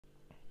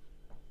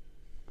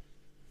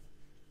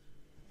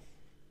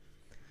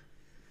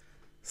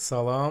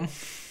Salom.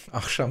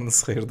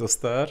 Axşamınız xeyir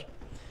dostlar.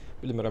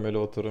 Bilmirəm elə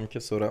oturum ki,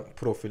 sonra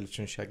profil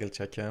üçün şəkil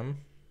çəkəm.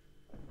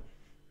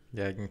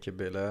 Yəqin ki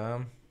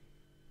belə.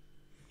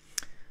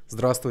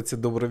 Здравствуйте,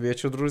 добрый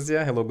вечер,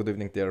 друзья. Hello, good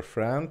evening, dear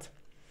friend.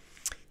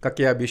 Как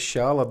я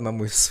обещал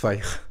одному из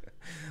своих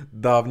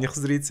давних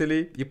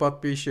зрителей и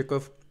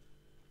подписчиков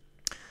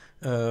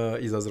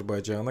из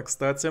Азербайджана,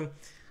 кстати.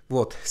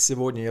 Вот,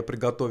 сегодня я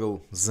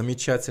приготовил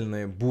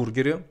замечательные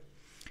бургеры.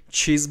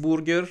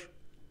 Чизбургер,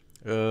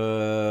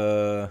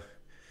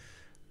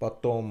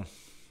 потом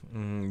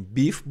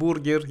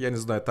биф-бургер, я не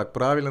знаю, так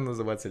правильно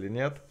называть или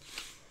нет.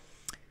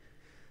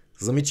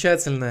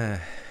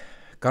 Замечательная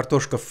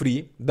картошка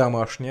фри,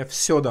 домашняя,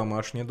 все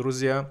домашнее,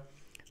 друзья.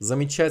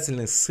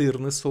 Замечательный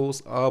сырный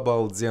соус,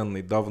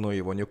 обалденный, давно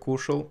его не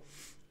кушал.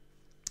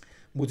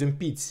 Будем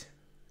пить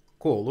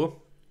колу.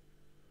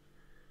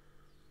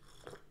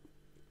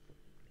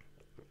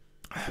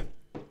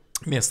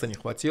 Места не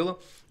хватило.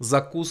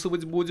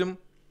 Закусывать будем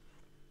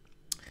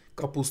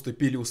капустой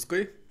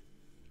пелюсткой.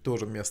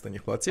 Тоже места не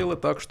хватило.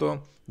 Так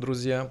что,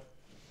 друзья,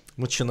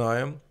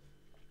 начинаем.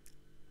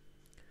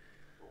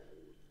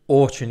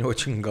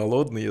 Очень-очень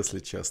голодный, если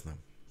честно.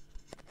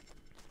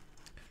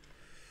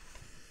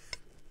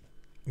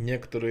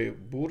 Некоторые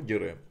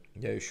бургеры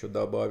я еще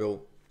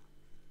добавил.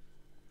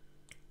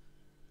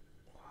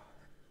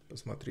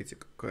 Посмотрите,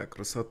 какая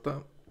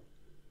красота.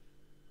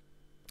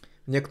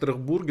 В некоторых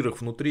бургерах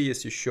внутри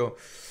есть еще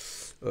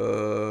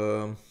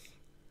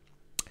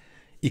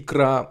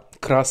икра,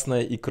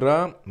 красная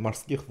икра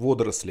морских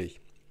водорослей.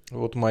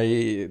 Вот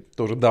мои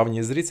тоже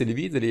давние зрители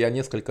видели, я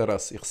несколько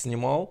раз их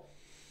снимал.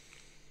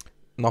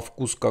 На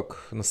вкус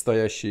как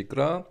настоящая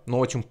икра, но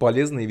очень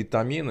полезные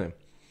витамины.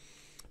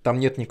 Там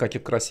нет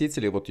никаких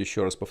красителей, вот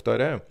еще раз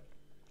повторяю.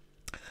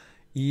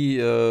 И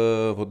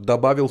вот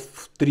добавил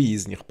 3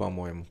 из них,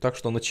 по-моему. Так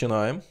что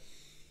начинаем.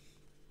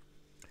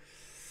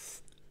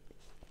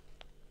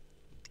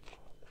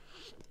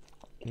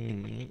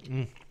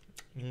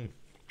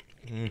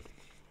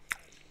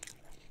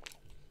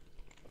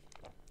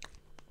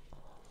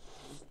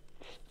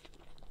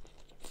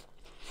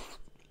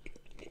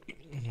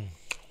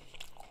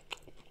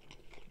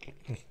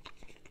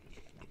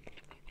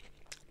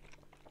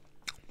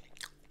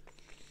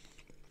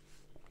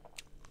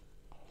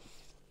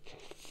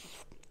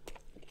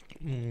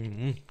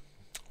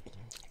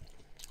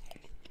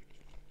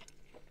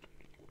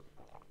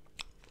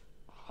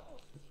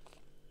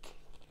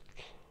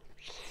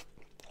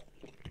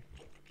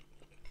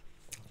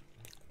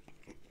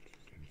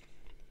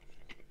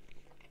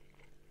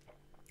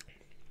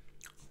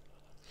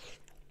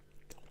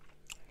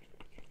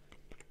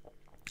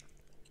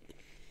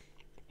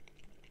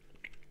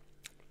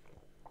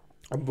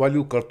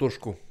 Обвалил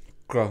картошку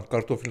в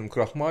картофельном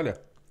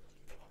крахмале.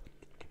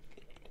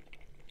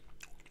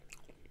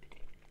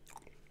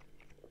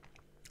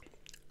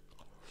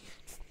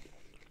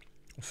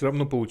 Все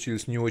равно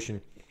получились не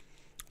очень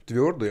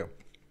твердые,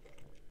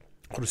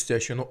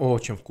 хрустящие, но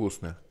очень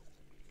вкусные.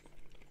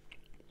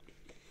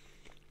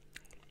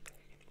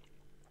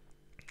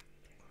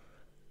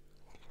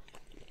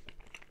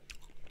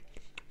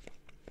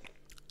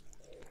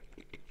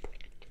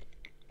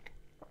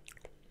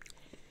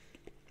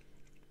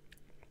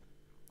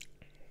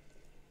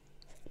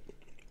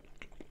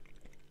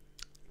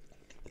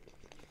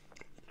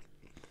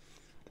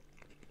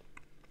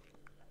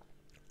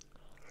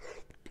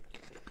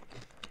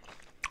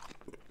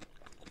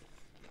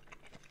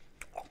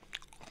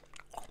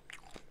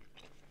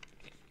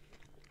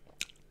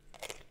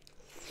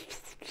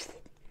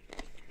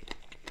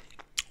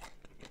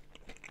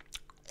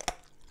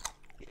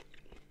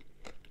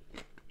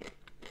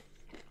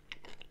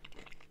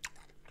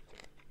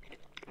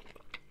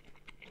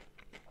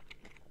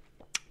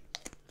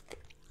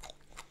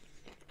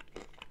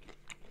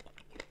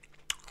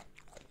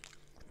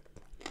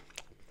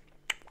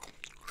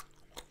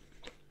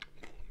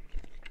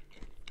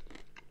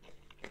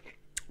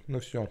 Ну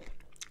все.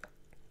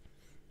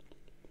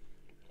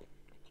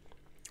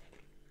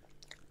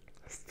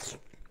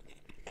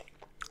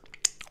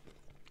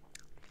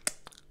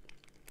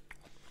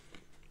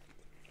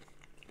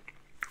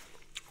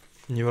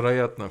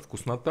 Невероятная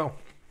вкуснота.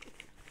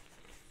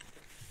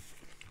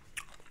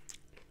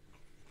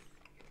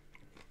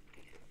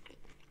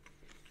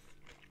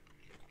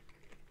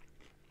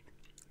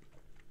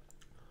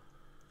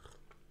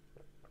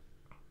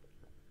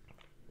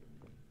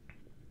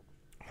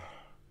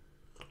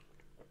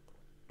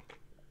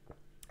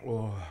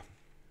 О.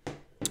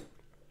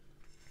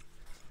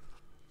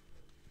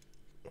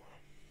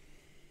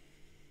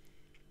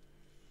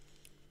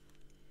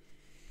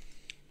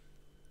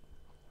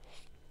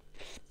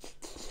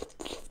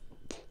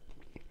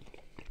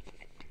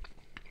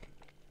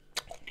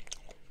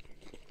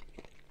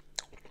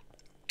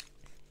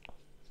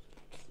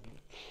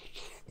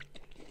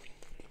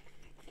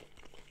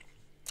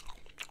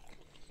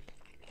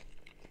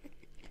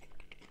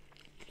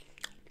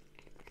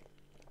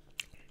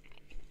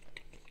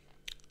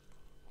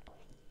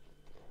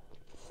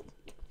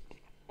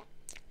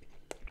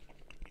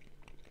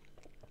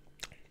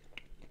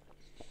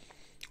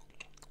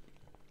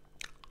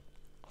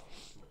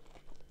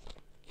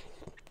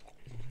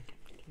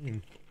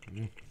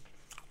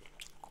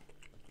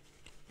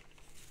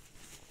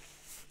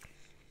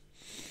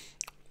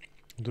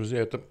 Друзья,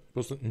 это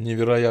просто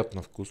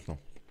невероятно вкусно.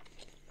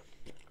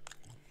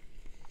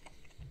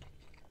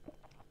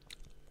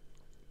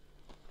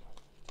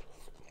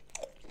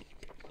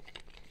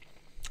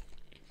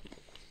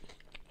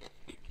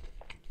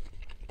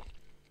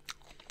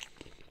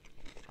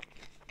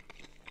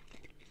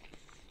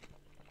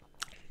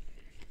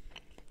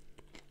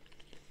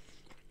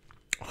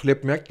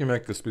 Хлеб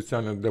мягкий-мягкий,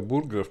 специально для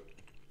бургеров,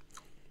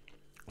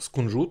 с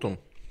кунжутом.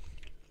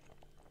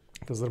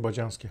 Это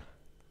азербайджанский.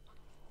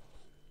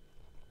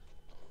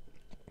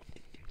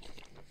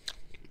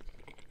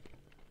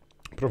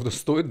 Правда,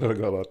 стоит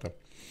дороговато.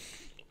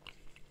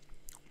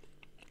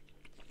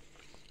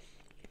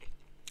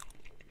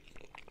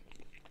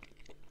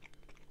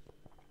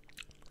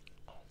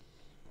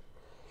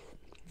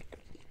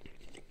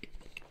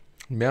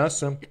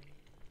 Мясо,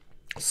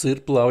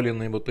 сыр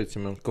плавленый вот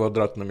этими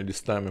квадратными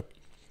листами,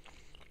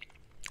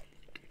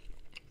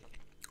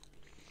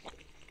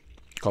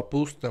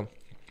 капуста.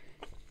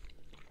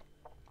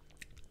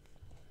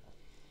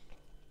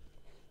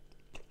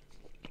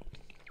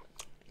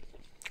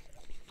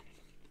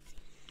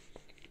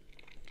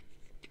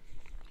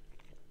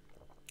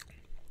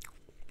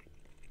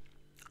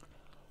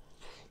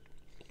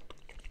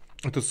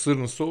 Этот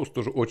сырный соус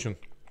тоже очень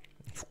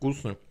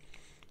вкусный.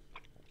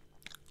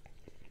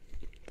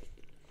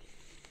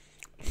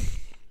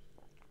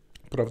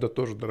 Правда,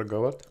 тоже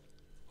дороговат.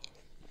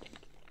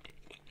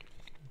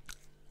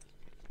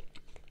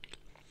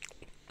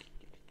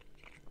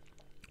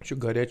 Еще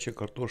горячая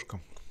картошка.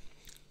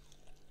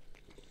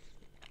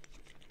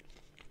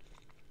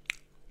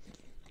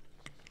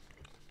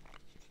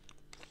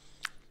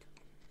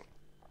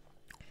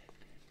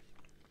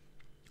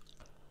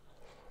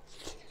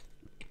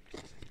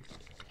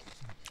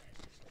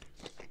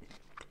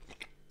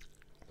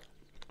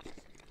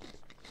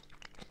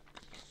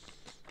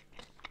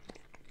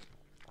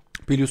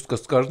 Пелюстка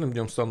с каждым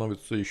днем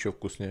становится еще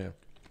вкуснее.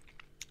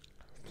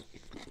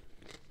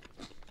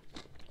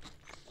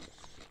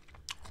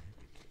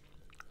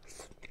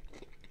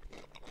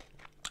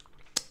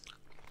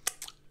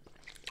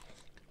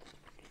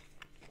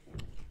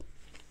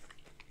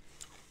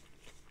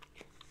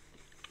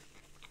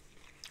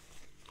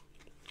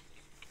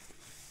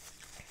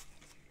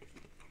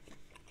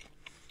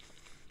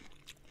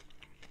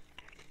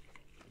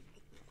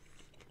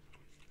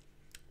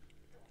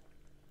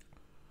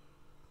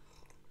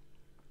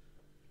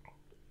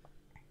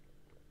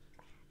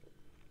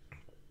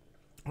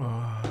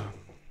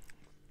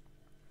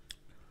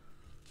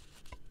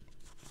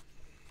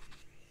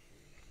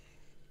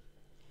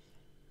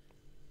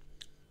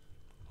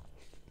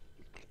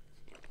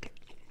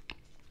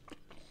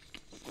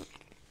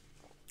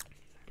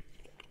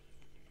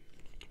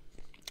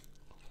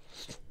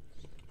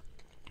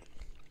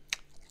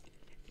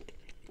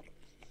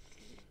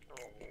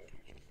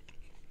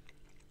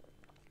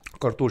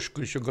 Картошечка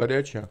еще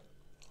горячая.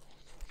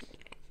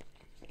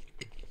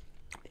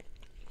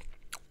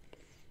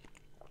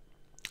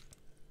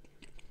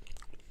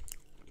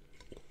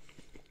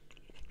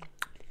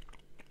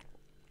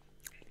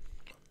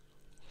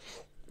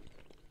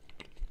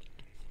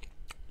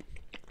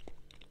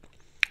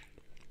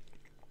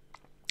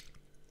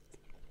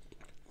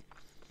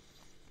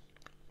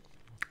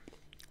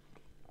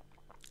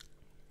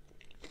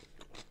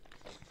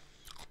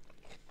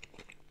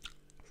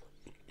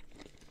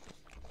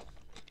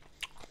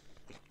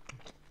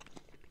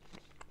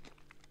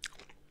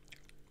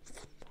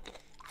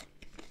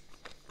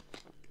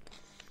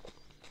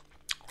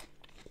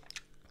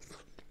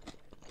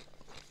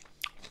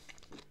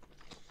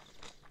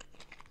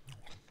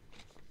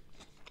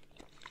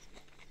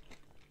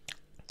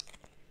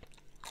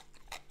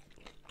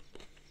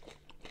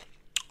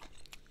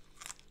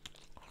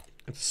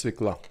 Это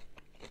свекла.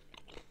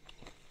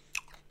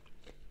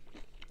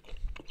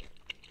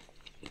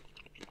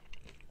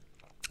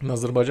 На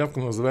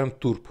азербайджанском называем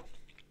турп.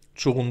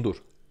 Чугундур.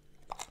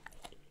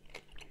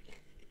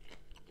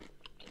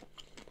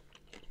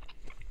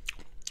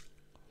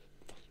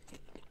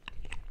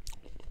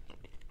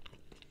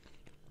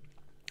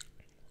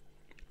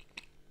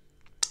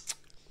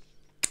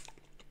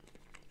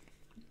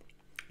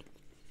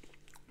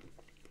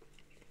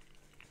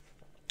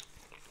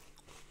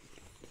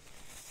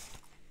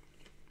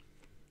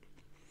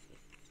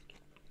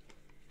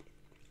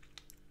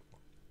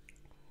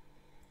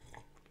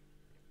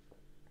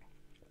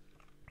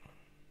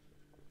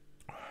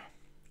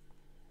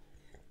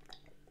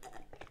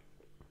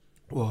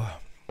 О.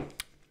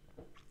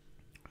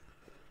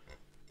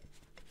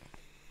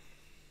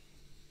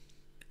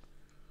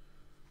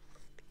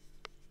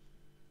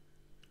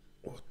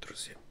 Вот,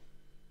 друзья.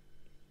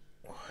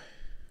 Ой.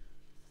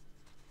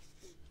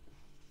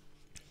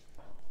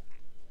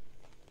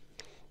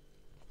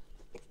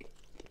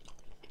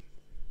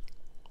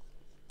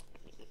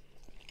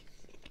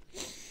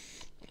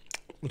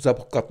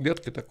 Запах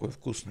котлетки такой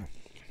вкусный.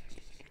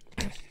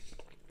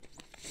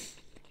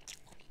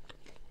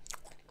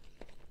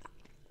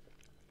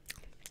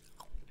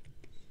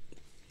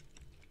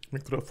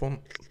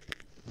 Микрофон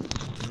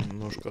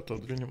немножко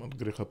отодвинем от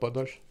греха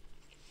подальше.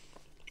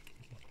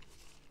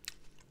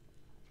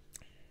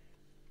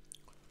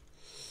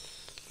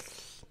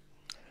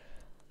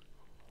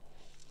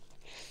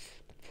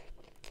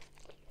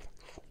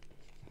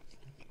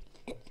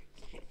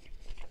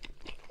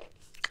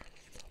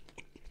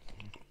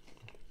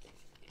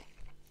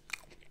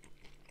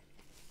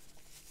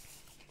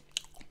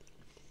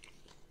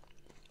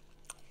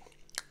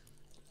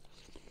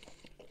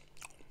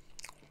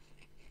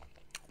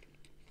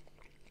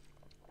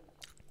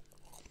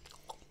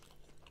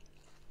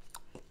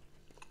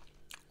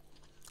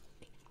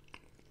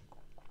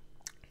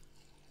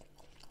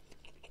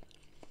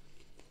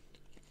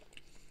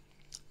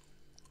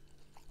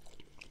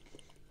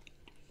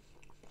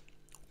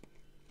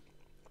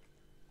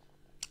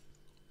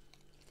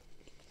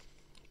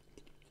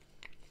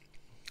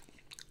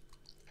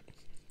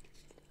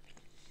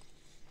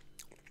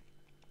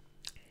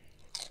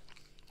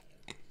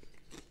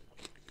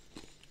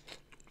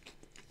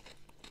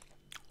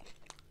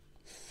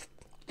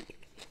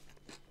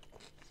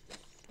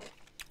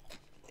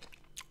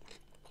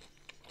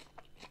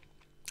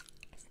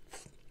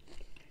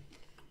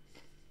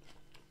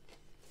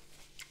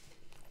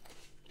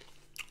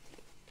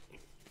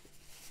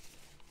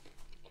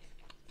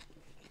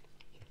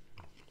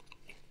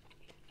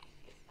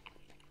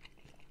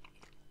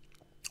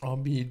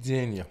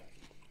 Объедение.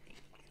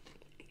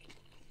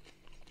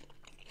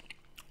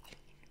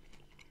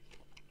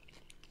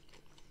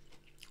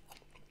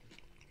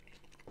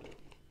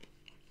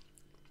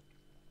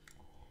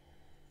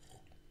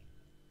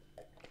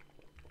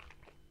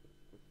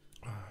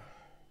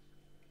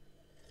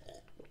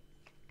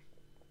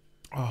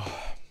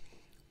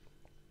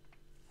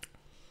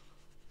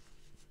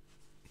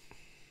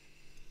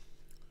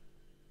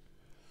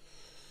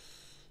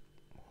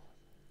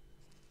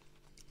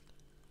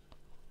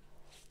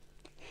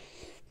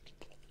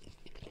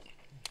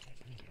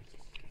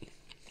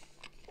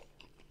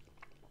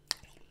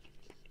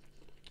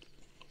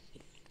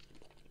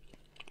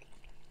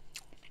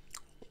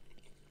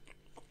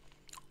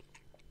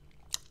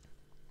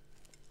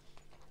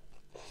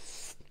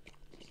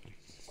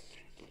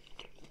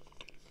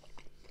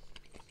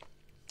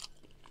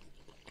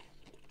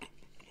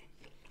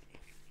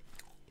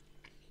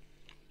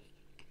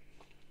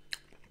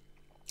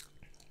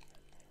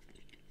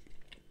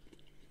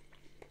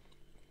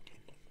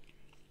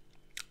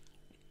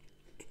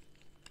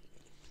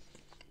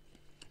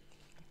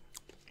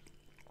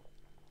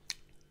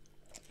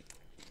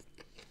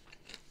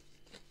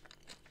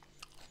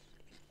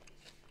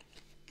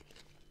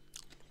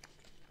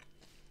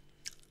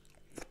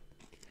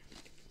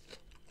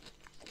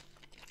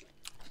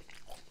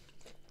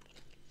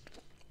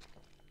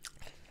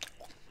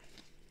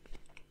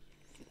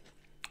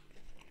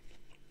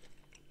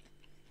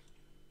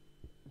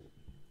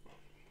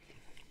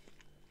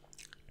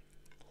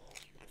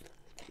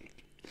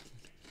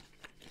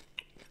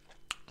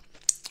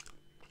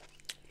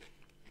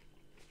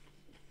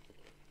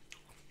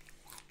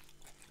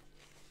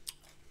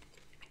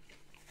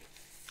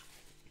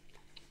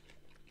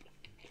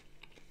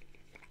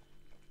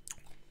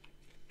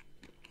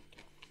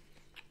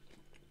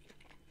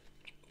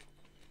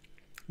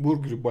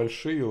 Бургеры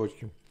большие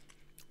очень.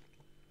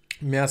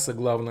 Мясо,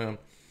 главное,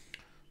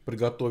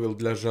 приготовил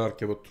для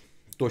жарки вот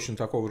точно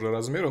такого же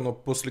размера, но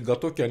после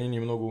готовки они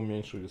немного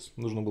уменьшились.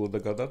 Нужно было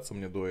догадаться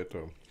мне до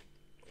этого.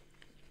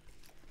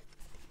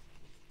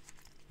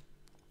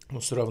 Но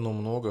все равно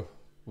много.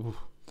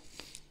 Ух.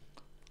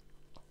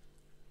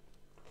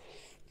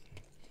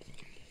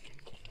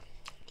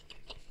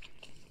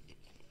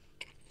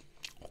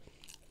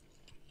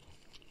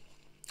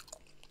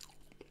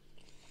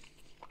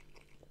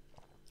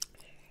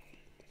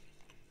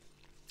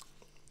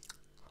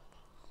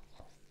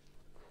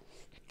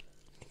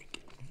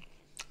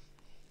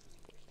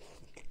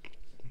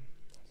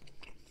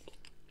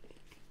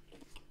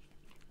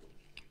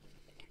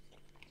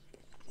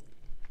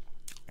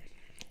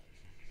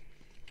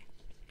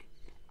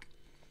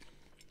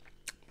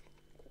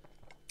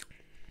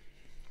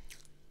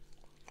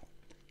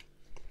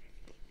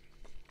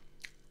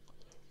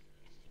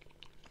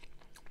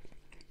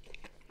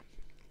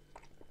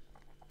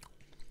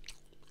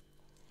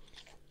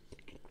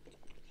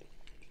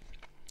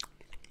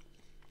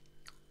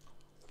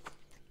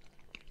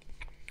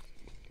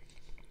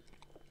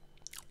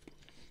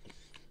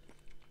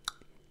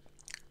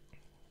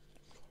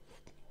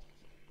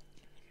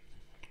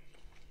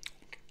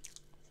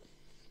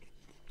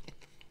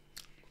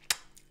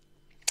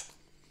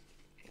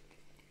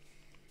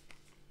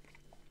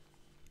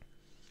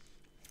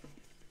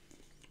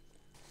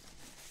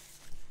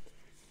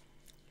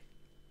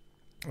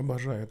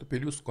 Обожаю эту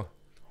пелюстку.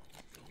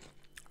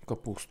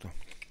 Капусту.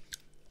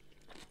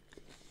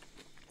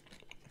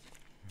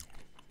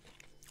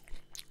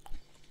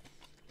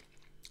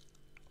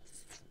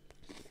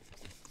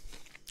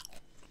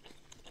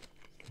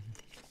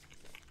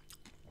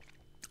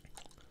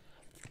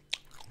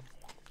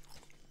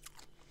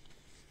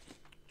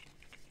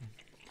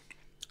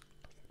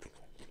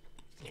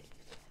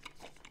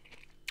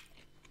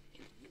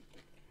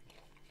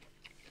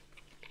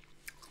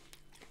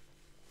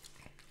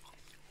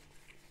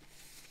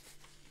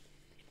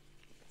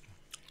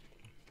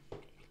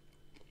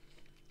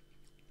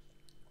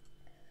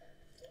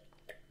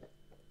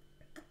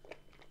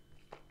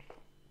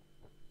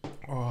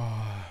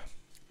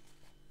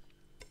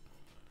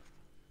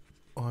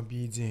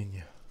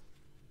 Объедение.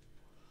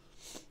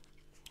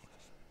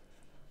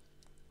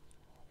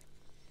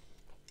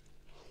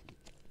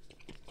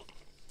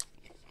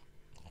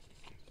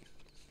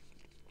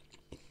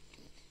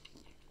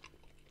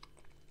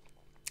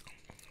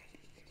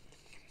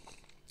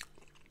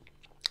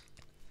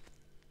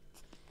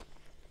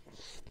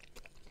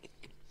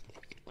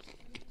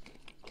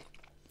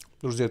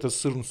 Друзья, этот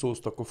сырный соус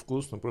такой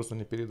вкусный, просто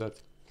не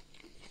передать.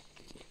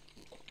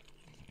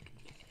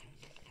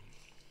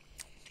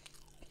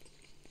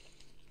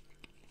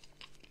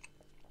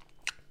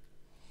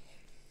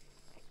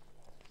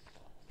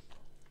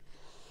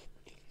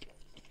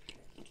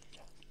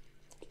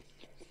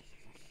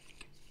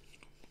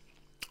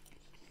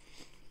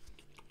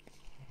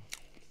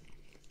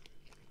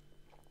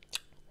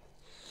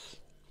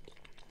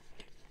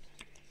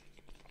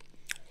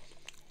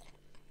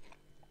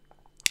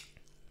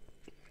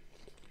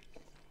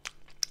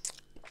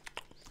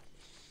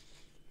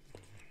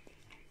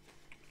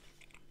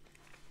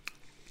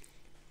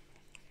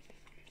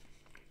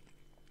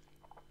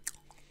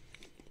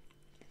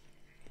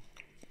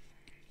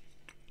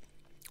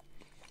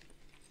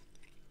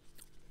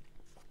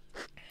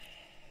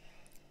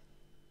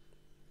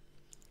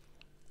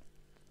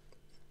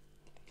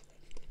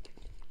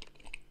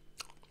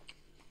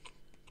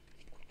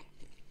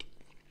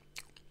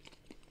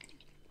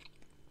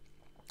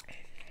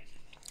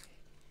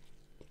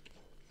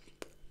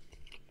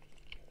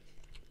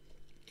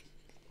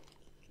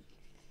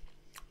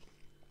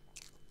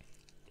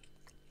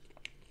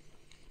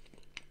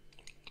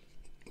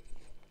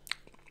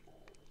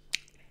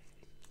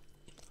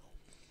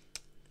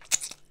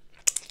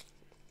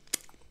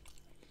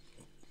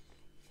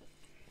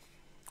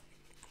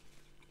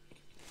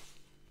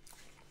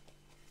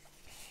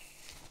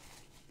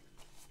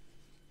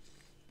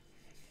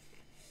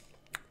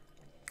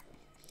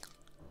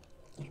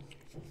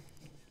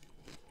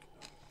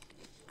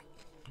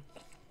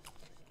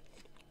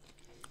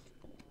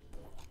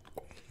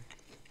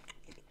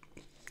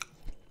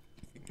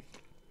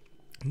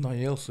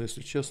 Наелся,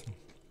 если честно.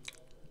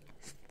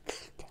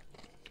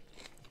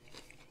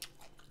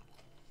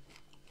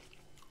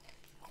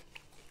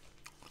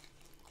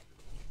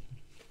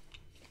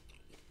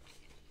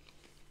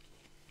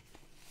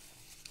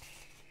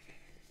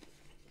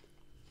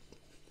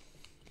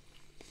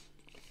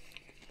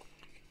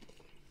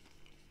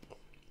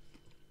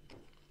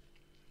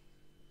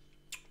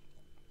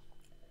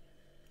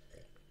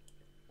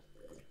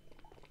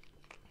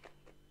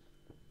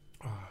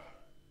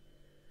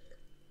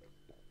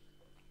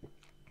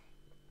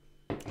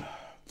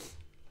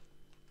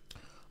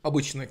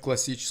 Обычная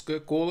классическая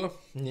кола,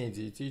 не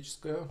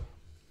диетическая.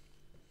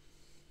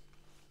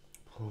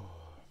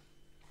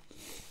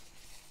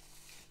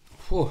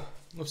 Фу,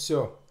 ну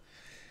все.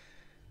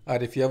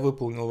 Ариф, я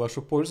выполнил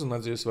вашу пользу.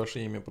 Надеюсь,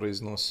 ваше имя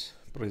произнес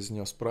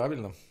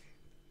правильно.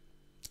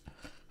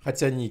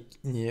 Хотя не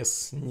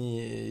из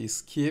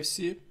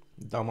KFC,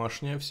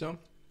 домашнее все.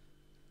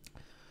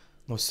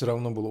 Но все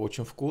равно было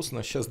очень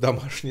вкусно. Сейчас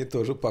домашние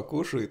тоже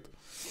покушают.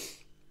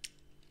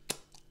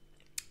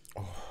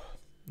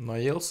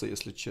 Наелся,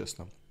 если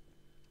честно.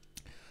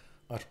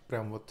 Аж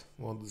прям вот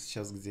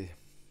сейчас где.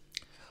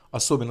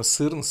 Особенно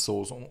сырный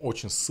соус, он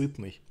очень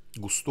сытный,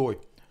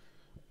 густой.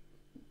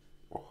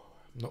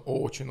 Но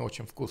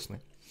очень-очень вкусный.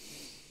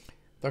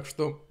 Так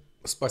что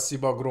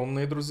спасибо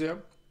огромное,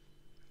 друзья.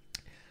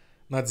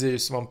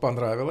 Надеюсь, вам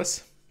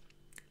понравилось.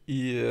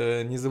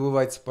 И не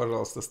забывайте,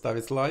 пожалуйста,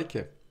 ставить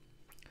лайки,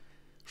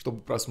 чтобы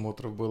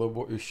просмотров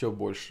было еще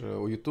больше.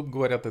 У YouTube,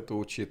 говорят, это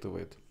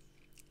учитывает.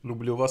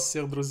 Люблю вас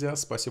всех, друзья.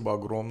 Спасибо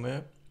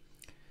огромное.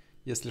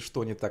 Если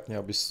что не так, не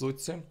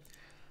обессудьте.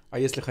 А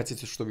если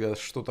хотите, чтобы я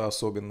что-то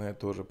особенное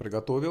тоже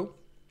приготовил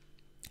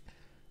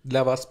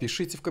для вас,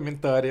 пишите в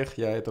комментариях.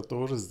 Я это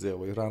тоже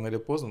сделаю. Рано или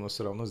поздно, но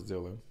все равно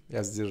сделаю.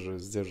 Я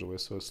сдерживаю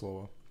свое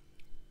слово.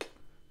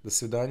 До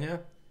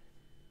свидания.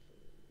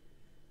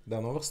 До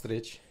новых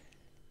встреч.